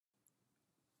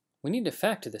we need to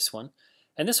factor this one.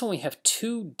 And this one we have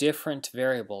two different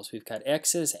variables. We've got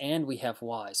x's and we have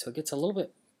y's. So it gets a little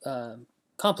bit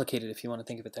complicated if you want to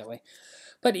think of it that way.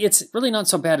 But it's really not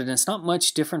so bad, and it's not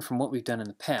much different from what we've done in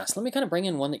the past. Let me kind of bring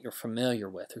in one that you're familiar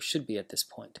with, or should be at this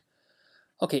point.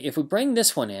 Okay, if we bring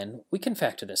this one in, we can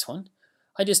factor this one.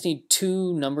 I just need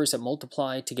two numbers that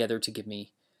multiply together to give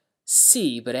me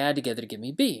c, but add together to give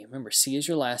me b. Remember, c is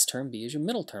your last term, b is your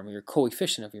middle term, or your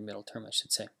coefficient of your middle term, I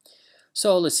should say.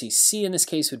 So let's see, c in this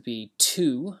case would be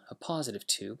 2, a positive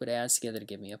 2, but adds together to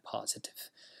give me a positive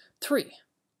 3.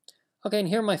 Okay, and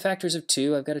here are my factors of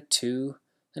 2. I've got a 2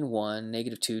 and 1,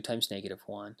 negative 2 times negative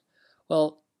 1.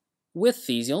 Well, with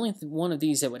these, the only one of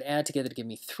these that would add together to give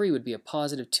me 3 would be a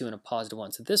positive 2 and a positive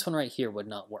 1. So this one right here would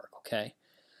not work, okay?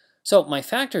 So my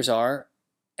factors are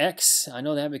x, I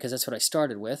know that because that's what I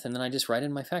started with, and then I just write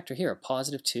in my factor here, a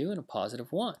positive 2 and a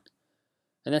positive 1.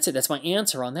 And that's it. That's my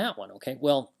answer on that one, okay?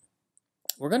 Well,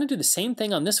 we're going to do the same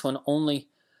thing on this one, only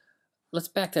let's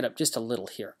back that up just a little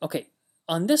here. Okay,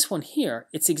 on this one here,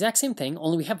 it's the exact same thing,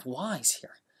 only we have y's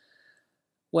here.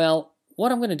 Well,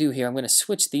 what I'm going to do here, I'm going to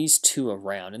switch these two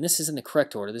around, and this is in the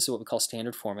correct order. This is what we call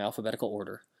standard form, alphabetical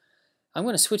order. I'm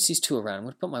going to switch these two around. I'm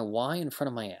going to put my y in front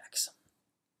of my x.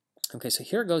 Okay, so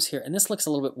here it goes here, and this looks a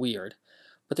little bit weird,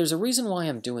 but there's a reason why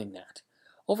I'm doing that.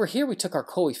 Over here we took our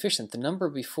coefficient, the number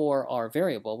before our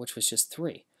variable, which was just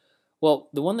 3. Well,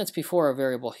 the one that's before our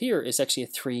variable here is actually a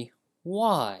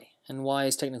 3y, and y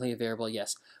is technically a variable,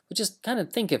 yes. But just kind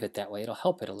of think of it that way. It'll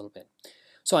help it a little bit.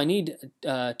 So I need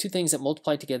two things that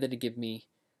multiply together to give me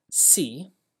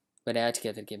c, but add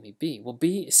together to give me b. Well,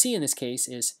 c in this case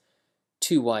is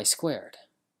 2y squared.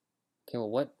 Okay, well,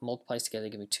 what multiplies together to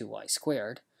give me 2y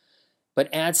squared,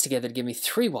 but adds together to give me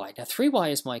 3y. Now,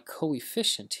 3y is my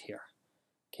coefficient here.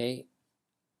 Okay,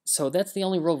 so that's the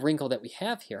only real wrinkle that we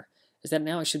have here, is that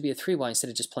now it should be a 3y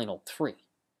instead of just plain old 3.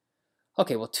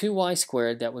 Okay, well, 2y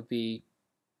squared, that would be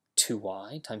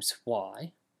 2y times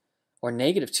y, or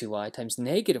negative 2y times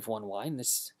negative 1y, and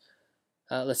this,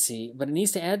 let's see, but it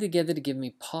needs to add together to give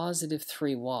me positive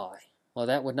 3y. Well,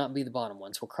 that would not be the bottom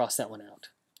one, so we'll cross that one out.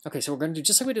 Okay, so we're going to do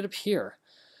just like we did up here.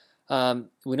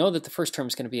 We know that the first term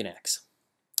is going to be an x.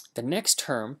 The next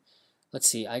term, let's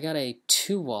see, I got a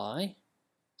 2y,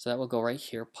 so that will go right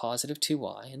here, positive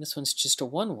 2y, and this one's just a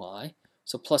 1y,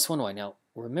 so plus 1y. Now,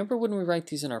 remember when we write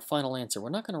these in our final answer, we're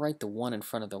not going to write the 1 in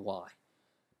front of the y.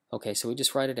 Okay, so we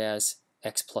just write it as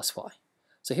x plus y.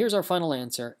 So here's our final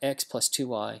answer, x plus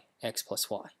 2y, x plus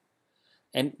y.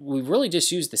 And we really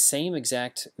just used the same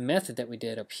exact method that we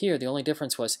did up here. The only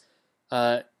difference was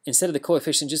instead of the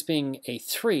coefficient just being a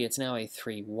 3, it's now a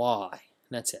 3y. And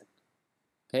that's it.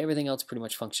 Okay, everything else pretty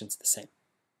much functions the same.